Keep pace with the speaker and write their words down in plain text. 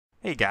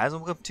Hey guys,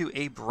 and welcome to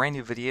a brand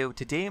new video.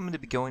 Today I'm going to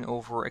be going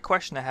over a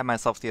question I had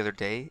myself the other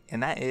day,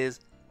 and that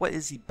is, what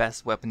is the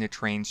best weapon to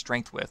train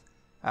strength with?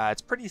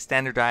 It's pretty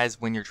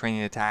standardized when you're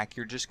training attack.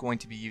 You're just going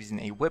to be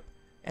using a whip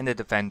and a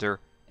defender,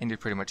 and you're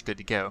pretty much good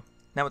to go.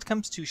 Now when it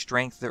comes to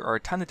strength, there are a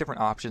ton of different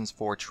options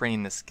for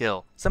training the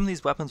skill. Some of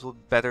these weapons will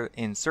be better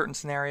in certain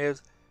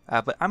scenarios,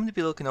 but I'm going to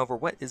be looking over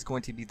what is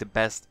going to be the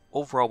best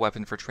overall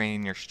weapon for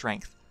training your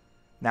strength.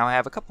 Now I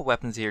have a couple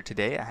weapons here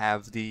today. I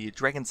have the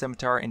Dragon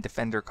Scimitar and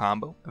Defender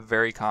combo, a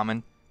very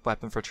common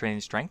weapon for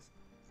training strength.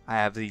 I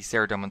have the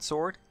Saradomin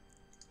sword,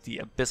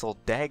 the abyssal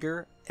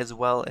dagger, as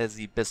well as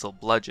the abyssal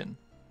bludgeon.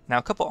 Now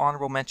a couple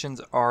honorable mentions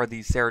are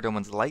the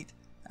Saradomin's light.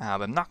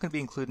 I'm not going to be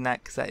including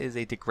that because that is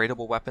a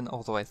degradable weapon,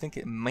 although I think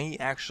it may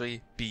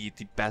actually be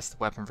the best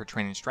weapon for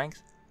training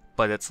strength,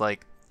 but it's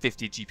like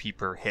 50 GP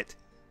per hit.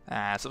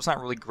 So it's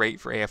not really great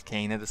for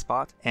AFKing at a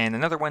spot. And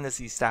another one is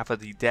the Staff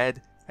of the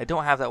Dead. I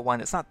don't have that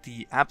one. It's not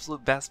the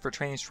absolute best for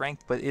training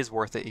strength, but it is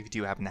worth it if you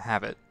do happen to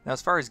have it. Now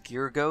as far as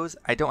gear goes,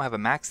 I don't have a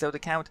maxed out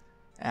account,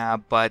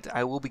 but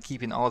I will be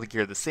keeping all the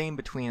gear the same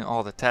between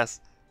all the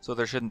tests, so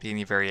there shouldn't be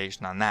any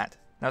variation on that.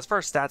 Now as far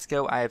as stats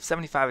go, I have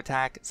 75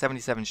 attack,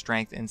 77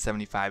 strength, and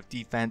 75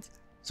 defense.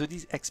 So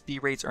these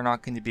XP rates are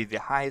not going to be the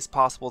highest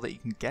possible that you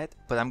can get,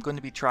 but I'm going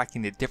to be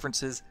tracking the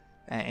differences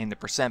and the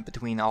percent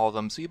between all of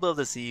them, so you'll be able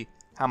to see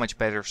how much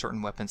better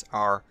certain weapons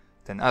are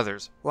than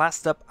others.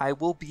 Last up, I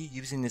will be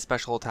using the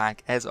special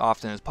attack as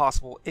often as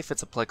possible if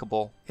it's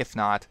applicable. If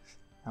not,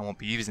 I won't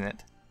be using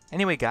it.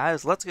 Anyway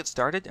guys, let's get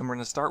started, and we're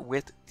going to start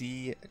with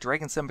the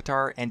Dragon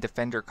Scimitar and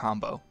Defender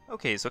combo.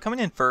 Okay, so coming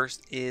in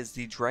first is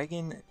the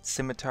Dragon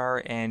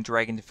Scimitar and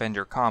Dragon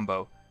Defender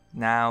combo.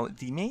 Now,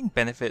 the main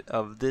benefit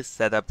of this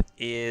setup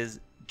is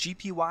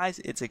GP wise,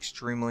 it's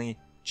extremely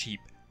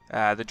cheap.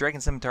 The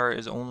Dragon Scimitar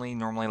is only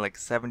normally like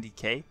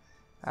 70k.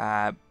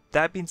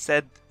 That being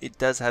said, it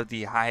does have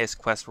the highest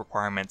quest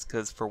requirements,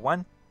 because for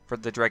one, for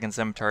the Dragon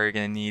Scimitar you're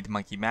going to need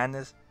Monkey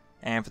Madness,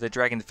 and for the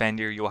Dragon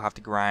Defender you'll have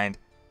to grind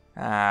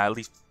at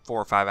least 4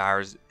 or 5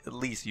 hours, at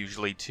least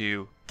usually,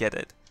 to get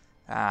it.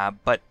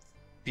 But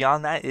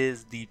beyond that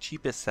is the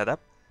cheapest setup.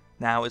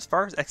 Now as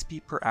far as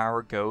XP per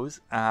hour goes,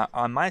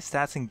 on my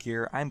stats and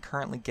gear I'm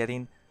currently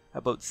getting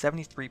about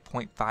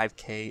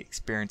 73.5k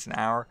experience an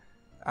hour,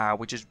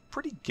 which is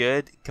pretty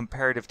good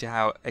comparative to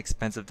how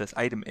expensive this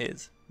item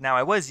is. Now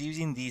I was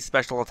using the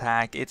special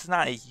attack. It's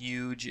not a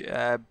huge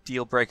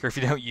deal breaker if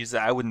you don't use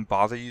it. I wouldn't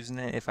bother using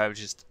it if I was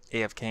just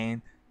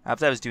AFKing.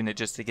 If I was doing it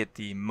just to get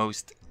the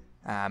most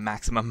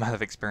maximum amount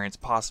of experience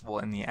possible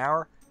in the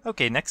hour.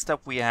 Okay, next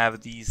up we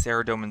have the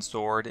Saradomin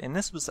sword, and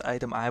this was the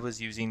item I was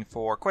using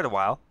for quite a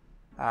while.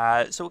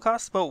 So it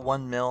costs about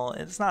 1 mil.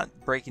 It's not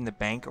breaking the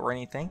bank or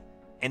anything,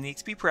 and the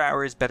XP per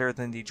hour is better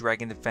than the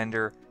Dragon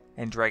Defender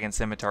and Dragon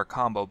Scimitar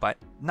combo, but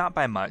not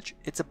by much.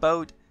 It's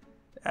about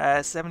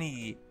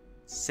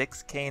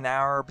 76k an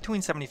hour,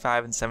 between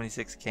 75 and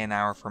 76k an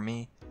hour for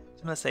me. So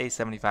I'm going to say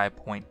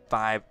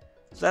 75.5.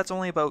 So that's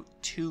only about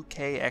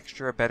 2k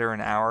extra better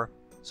an hour.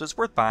 So it's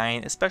worth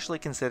buying, especially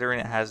considering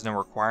it has no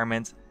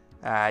requirements.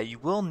 You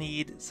will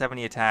need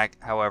 70 attack,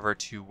 however,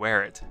 to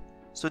wear it.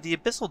 So the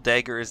Abyssal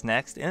Dagger is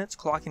next, and it's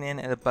clocking in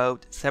at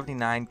about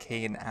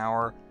 79k an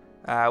hour,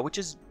 which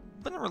is,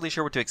 wasn't really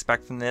sure what to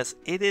expect from this.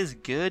 It is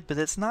good, but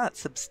it's not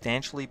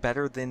substantially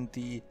better than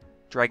the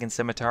Dragon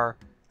Scimitar.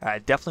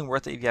 Definitely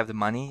worth it if you have the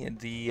money.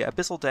 The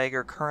Abyssal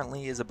Dagger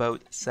currently is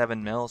about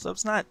 7 mil, so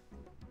it's not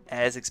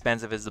as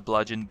expensive as the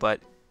Bludgeon,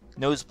 but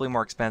noticeably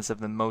more expensive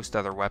than most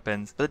other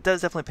weapons. But it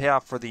does definitely pay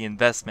off for the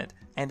investment.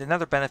 And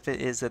another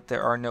benefit is that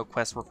there are no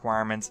quest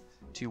requirements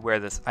to wear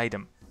this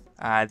item.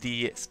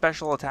 The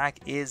special attack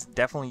is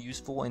definitely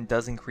useful and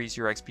does increase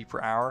your XP per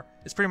hour.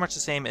 It's pretty much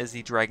the same as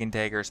the Dragon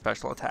Dagger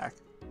special attack.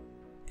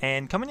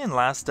 And coming in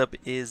last up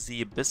is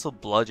the Abyssal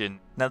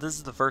Bludgeon. Now this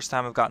is the first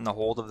time I've gotten a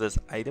hold of this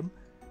item.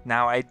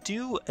 Now I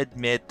do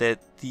admit that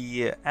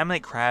the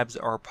ammonite crabs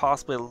are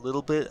possibly a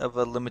little bit of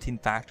a limiting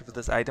factor for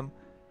this item.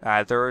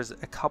 There's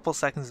a couple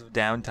seconds of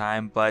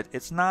downtime, but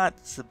it's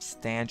not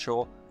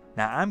substantial.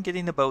 Now I'm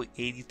getting about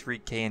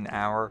 83k an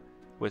hour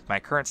with my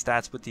current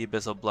stats with the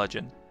Abyssal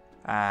Bludgeon.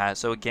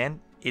 So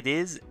again, it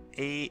is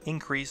a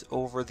increase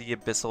over the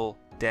Abyssal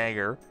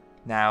Dagger.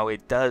 Now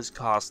it does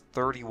cost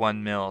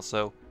 31 mil,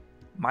 so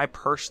my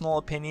personal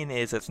opinion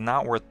is it's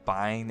not worth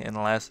buying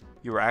unless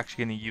you're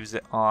actually going to use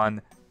it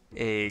on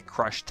a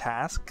crush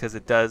task, because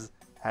it does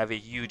have a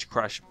huge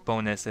crush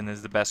bonus and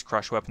is the best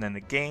crush weapon in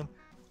the game,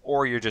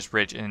 or you're just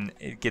rich and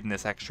getting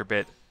this extra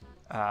bit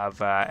of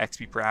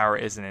XP per hour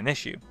isn't an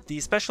issue. The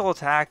special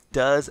attack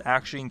does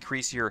actually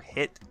increase your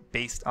hit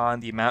based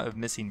on the amount of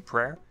missing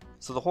prayer.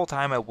 So the whole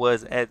time I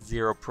was at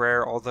 0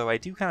 prayer, although I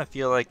do kind of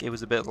feel like it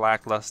was a bit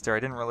lackluster.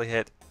 I didn't really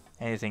hit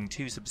anything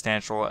too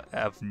substantial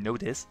of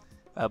notice,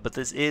 but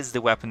this is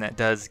the weapon that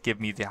does give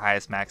me the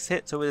highest max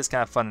hit, so it is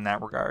kind of fun in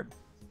that regard.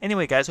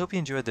 Anyway guys, hope you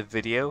enjoyed the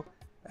video.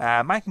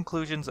 My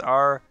conclusions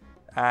are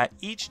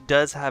each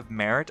does have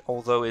merit,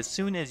 although as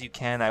soon as you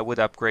can I would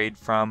upgrade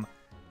from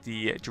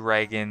the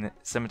Dragon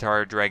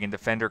Scimitar Dragon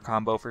Defender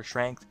combo for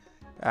strength.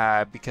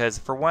 because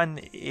for one,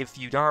 if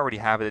you don't already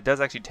have it, it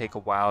does actually take a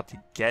while to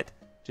get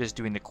just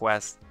doing the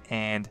quest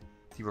and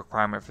the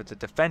requirement for the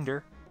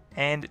defender,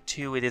 and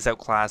two, it is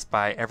outclassed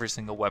by every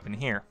single weapon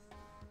here.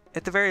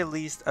 At the very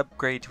least,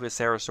 upgrade to a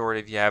Sarah sword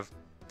if you have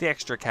the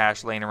extra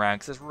cash laying around,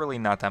 because it's really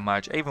not that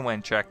much. I even went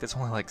and checked, it's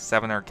only like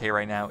 700k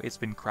right now. It's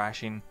been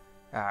crashing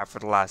for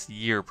the last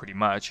year pretty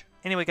much.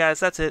 Anyway guys,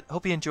 that's it.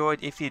 Hope you enjoyed.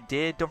 If you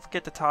did, don't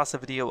forget to toss the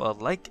video a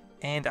like,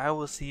 and I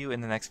will see you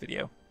in the next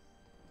video.